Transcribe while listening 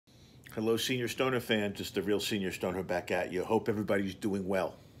Hello, Senior Stoner fan. Just a real Senior Stoner back at you. Hope everybody's doing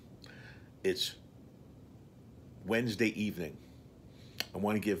well. It's Wednesday evening. I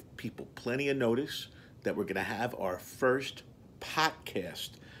want to give people plenty of notice that we're going to have our first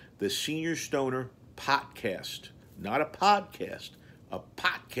podcast, the Senior Stoner podcast. Not a podcast, a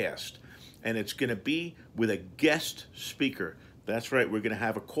podcast. And it's going to be with a guest speaker. That's right, we're going to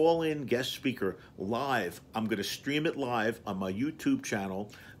have a call-in guest speaker live. I'm going to stream it live on my YouTube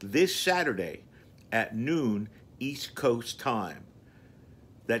channel this Saturday at noon East Coast time.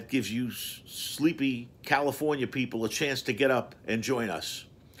 That gives you sleepy California people a chance to get up and join us.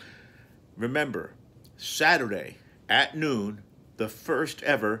 Remember, Saturday at noon, the first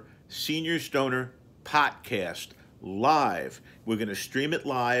ever Senior Stoner podcast live. We're going to stream it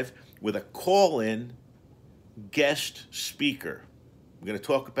live with a call-in guest speaker. We're going to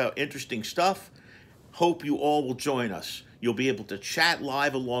talk about interesting stuff. Hope you all will join us. You'll be able to chat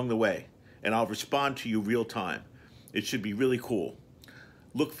live along the way, and I'll respond to you real time. It should be really cool.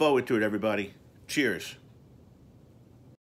 Look forward to it, everybody. Cheers.